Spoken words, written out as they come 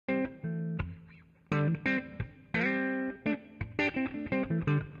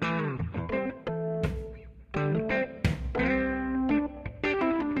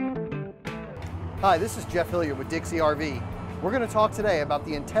Hi, this is Jeff Hilliard with Dixie RV. We're going to talk today about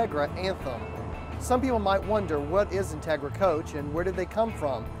the Entegra Anthem. Some people might wonder, what is Entegra Coach and where did they come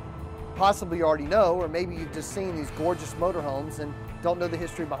from? Possibly you already know, or maybe you've just seen these gorgeous motorhomes and don't know the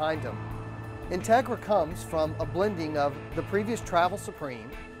history behind them. Entegra comes from a blending of the previous Travel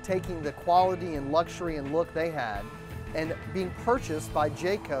Supreme, taking the quality and luxury and look they had, and being purchased by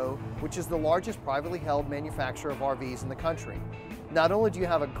Jayco, which is the largest privately held manufacturer of RVs in the country. Not only do you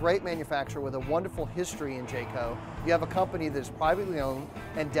have a great manufacturer with a wonderful history in Jayco, you have a company that is privately owned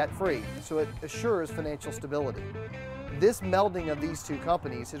and debt-free, so it assures financial stability. This melding of these two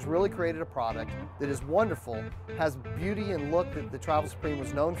companies has really created a product that is wonderful, has beauty and look that the Travel Supreme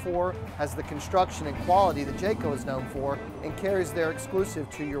was known for, has the construction and quality that Jayco is known for, and carries their exclusive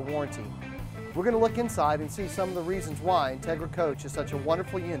 2-year warranty. We're going to look inside and see some of the reasons why Entegra Coach is such a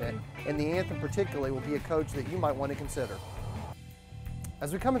wonderful unit, and the Anthem particularly will be a coach that you might want to consider.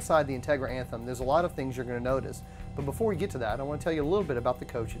 As we come inside the Entegra Anthem, there's a lot of things you're going to notice, but before we get to that, I want to tell you a little bit about the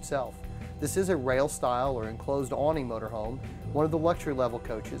coach itself. This is a rail style or enclosed awning motorhome, one of the luxury level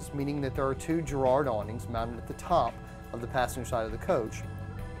coaches, meaning that there are 2 Girard awnings mounted at the top of the passenger side of the coach.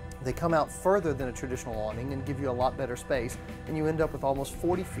 They come out further than a traditional awning and give you a lot better space, and you end up with almost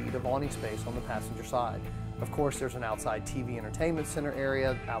 40 feet of awning space on the passenger side. Of course, there's an outside TV entertainment center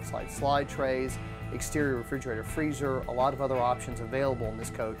area, outside slide trays, exterior refrigerator freezer, a lot of other options available in this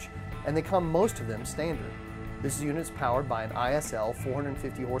coach, and they come, most of them, standard. This unit is powered by an ISL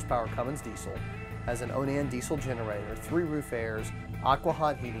 450 horsepower Cummins diesel, has an Onan diesel generator, 3 roof airs, aqua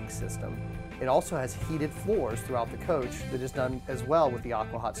hot heating system. It also has heated floors throughout the coach that is done as well with the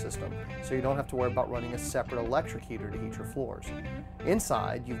aqua hot system, so you don't have to worry about running a separate electric heater to heat your floors.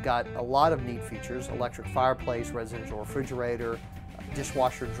 Inside, you've got a lot of neat features: electric fireplace, residential refrigerator,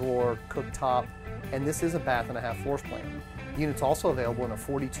 dishwasher drawer, cooktop, and this is a bath-and-a-half floor plan. The unit's also available in a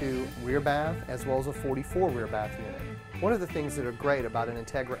 42 rear bath as well as a 44 rear bath unit. One of the things that are great about an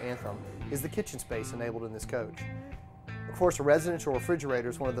Entegra Anthem is the kitchen space enabled in this coach. Of course, a residential refrigerator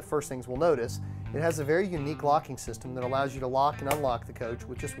is one of the first things we'll notice. It has a very unique locking system that allows you to lock and unlock the coach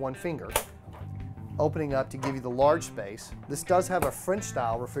with just one finger, opening up to give you the large space. This does have a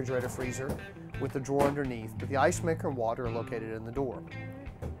French-style refrigerator freezer with a drawer underneath, but the ice maker and water are located in the door.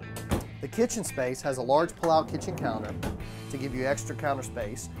 The kitchen space has a large pull-out kitchen counter to give you extra counter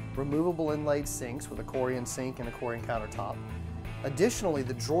space, removable inlaid sinks with a Corian sink and a Corian countertop. Additionally,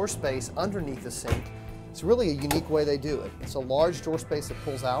 the drawer space underneath the sink, it's really a unique way they do it. It's a large drawer space that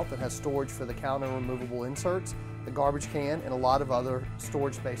pulls out that has storage for the counter removable inserts, the garbage can, and a lot of other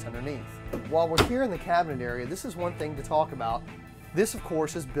storage space underneath. While we're here in the cabinet area, this is one thing to talk about. This, of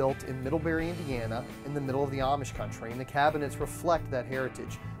course, is built in Middlebury, Indiana, in the middle of the Amish country, and the cabinets reflect that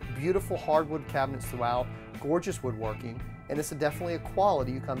heritage. Beautiful hardwood cabinets throughout, gorgeous woodworking, and it's definitely a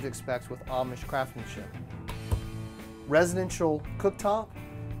quality you come to expect with Amish craftsmanship. Residential cooktop,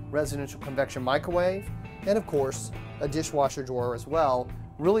 residential convection microwave, and of course, a dishwasher drawer as well,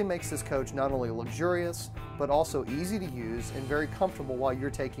 really makes this coach not only luxurious, but also easy to use and very comfortable while you're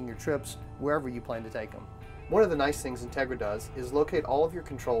taking your trips wherever you plan to take them. One of the nice things Entegra does is locate all of your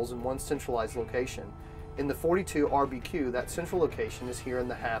controls in one centralized location. In the 42 RBQ, that central location is here in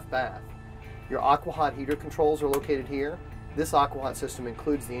the half bath. Your aqua hot heater controls are located here. This aqua hot system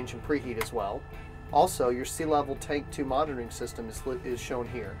includes the engine preheat as well. Also, your sea level tank 2 monitoring system is shown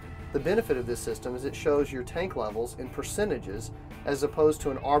here. The benefit of this system is it shows your tank levels in percentages as opposed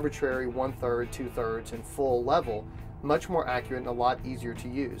to an arbitrary 1/3, 2/3, and full level, much more accurate and a lot easier to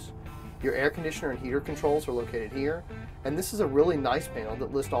use. Your air conditioner and heater controls are located here, and this is a really nice panel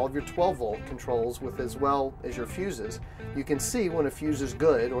that lists all of your 12-volt controls with as well as your fuses. You can see when a fuse is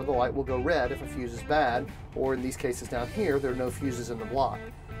good, or the light will go red if a fuse is bad, or in these cases down here, there are no fuses in the block.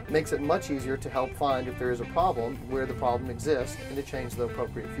 It makes it much easier to help find if there is a problem, where the problem exists, and to change the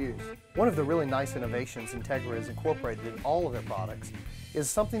appropriate fuse. One of the really nice innovations Entegra has incorporated in all of their products is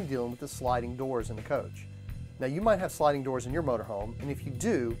something dealing with the sliding doors in the coach. Now, you might have sliding doors in your motorhome, and if you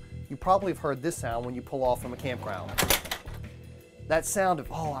do, you probably have heard this sound when you pull off from a campground. That sound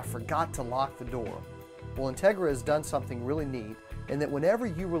of, oh, I forgot to lock the door. Well, Entegra has done something really neat in that whenever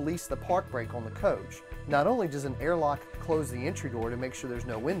you release the park brake on the coach, not only does an airlock close the entry door to make sure there's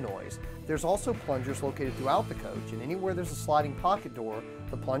no wind noise, there's also plungers located throughout the coach, and anywhere there's a sliding pocket door,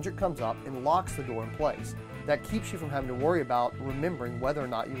 the plunger comes up and locks the door in place. That keeps you from having to worry about remembering whether or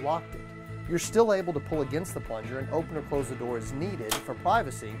not you locked it. You're still able to pull against the plunger and open or close the door as needed for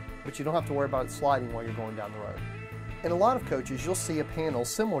privacy, but you don't have to worry about it sliding while you're going down the road. In a lot of coaches, you'll see a panel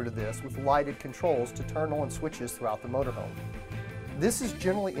similar to this with lighted controls to turn on switches throughout the motorhome. This is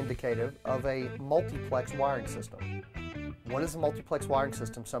generally indicative of a multiplex wiring system. What is a multiplex wiring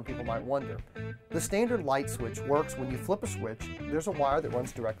system, some people might wonder. The standard light switch works when you flip a switch, there's a wire that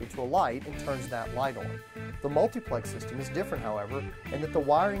runs directly to a light and turns that light on. The multiplex system is different, however, in that the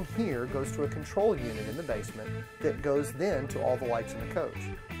wiring here goes to a control unit in the basement that goes then to all the lights in the coach.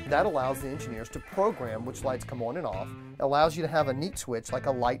 That allows the engineers to program which lights come on and off. It allows you to have a neat switch like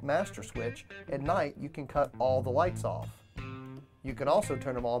a light master switch. At night, you can cut all the lights off. You can also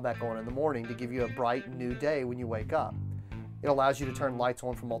turn them all back on in the morning to give you a bright new day when you wake up. It allows you to turn lights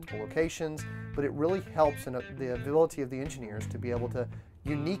on from multiple locations, but it really helps in the ability of the engineers to be able to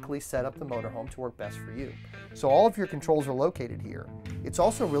uniquely set up the motorhome to work best for you. So all of your controls are located here. It's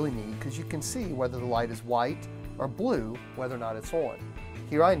also really neat because you can see whether the light is white or blue, whether or not it's on.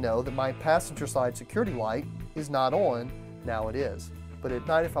 Here I know that my passenger side security light is not on, now it is. But at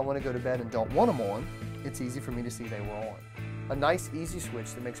night if I want to go to bed and don't want them on, it's easy for me to see they were on. A nice easy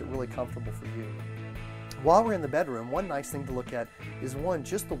switch that makes it really comfortable for you. While we're in the bedroom, one nice thing to look at is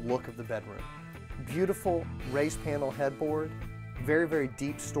just the look of the bedroom. Beautiful raised panel headboard, very, very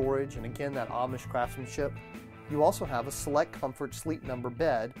deep storage, and again, that Amish craftsmanship. You also have a Select Comfort Sleep Number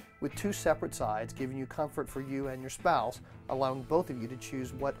bed with 2 separate sides, giving you comfort for you and your spouse, allowing both of you to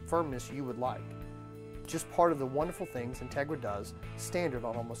choose what firmness you would like. Just part of the wonderful things Entegra does, standard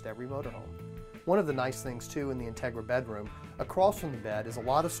on almost every motorhome. One of the nice things too in the Entegra bedroom, across from the bed is a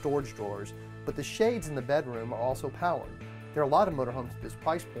lot of storage drawers, but the shades in the bedroom are also powered. There are a lot of motorhomes at this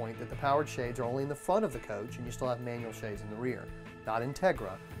price point that the powered shades are only in the front of the coach and you still have manual shades in the rear. Not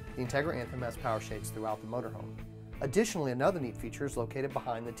Entegra. The Entegra Anthem has power shades throughout the motorhome. Additionally, another neat feature is located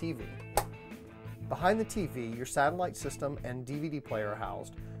behind the TV. Behind the TV, your satellite system and DVD player are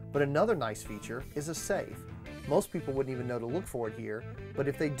housed, but another nice feature is a safe. Most people wouldn't even know to look for it here, but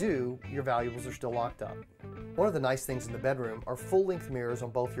if they do, your valuables are still locked up. One of the nice things in the bedroom are full-length mirrors on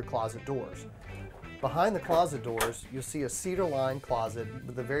both your closet doors. Behind the closet doors, you'll see a cedar-lined closet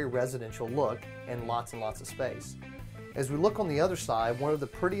with a very residential look and lots of space. As we look on the other side, one of the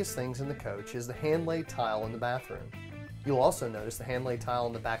prettiest things in the coach is the hand-laid tile in the bathroom. You'll also notice the hand-laid tile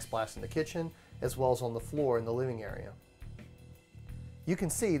in the backsplash in the kitchen, as well as on the floor in the living area. You can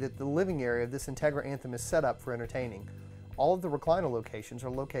see that the living area of this Entegra Anthem is set up for entertaining. All of the recliner locations are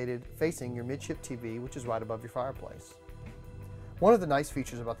located facing your midship TV, which is right above your fireplace. One of the nice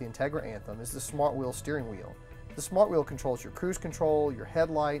features about the Entegra Anthem is the Smart Wheel steering wheel. The Smart Wheel controls your cruise control, your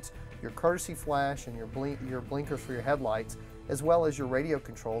headlights, your courtesy flash, and your blinkers for your headlights, as well as your radio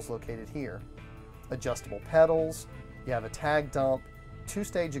controls located here. Adjustable pedals, you have a tag dump,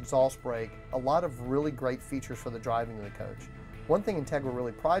 2-stage exhaust brake, a lot of really great features for the driving of the coach. One thing Entegra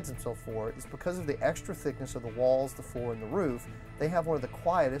really prides themselves for is because of the extra thickness of the walls, the floor, and the roof, they have one of the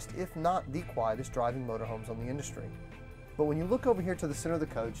quietest, if not the quietest, driving motorhomes on the industry. But when you look over here to the center of the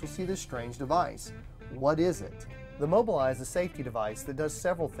coach, you'll see this strange device. What is it? The Mobileye is a safety device that does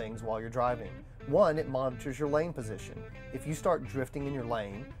several things while you're driving. One, it monitors your lane position. If you start drifting in your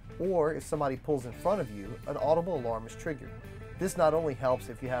lane, or if somebody pulls in front of you, an audible alarm is triggered. This not only helps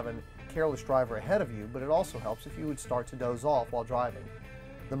if you have a careless driver ahead of you, but it also helps if you would start to doze off while driving.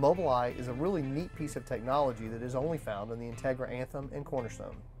 The Mobileye is a really neat piece of technology that is only found on the Entegra Anthem and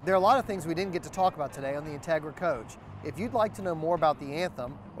Cornerstone. There are a lot of things we didn't get to talk about today on the Entegra coach. If you'd like to know more about the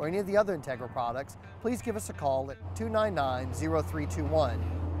Anthem or any of the other Entegra products, please give us a call at 299-0321,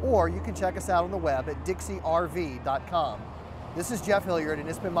 or you can check us out on the web at dixierv.com. This is Jeff Hilliard, and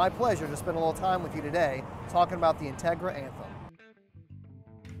it's been my pleasure to spend a little time with you today talking about the Entegra Anthem.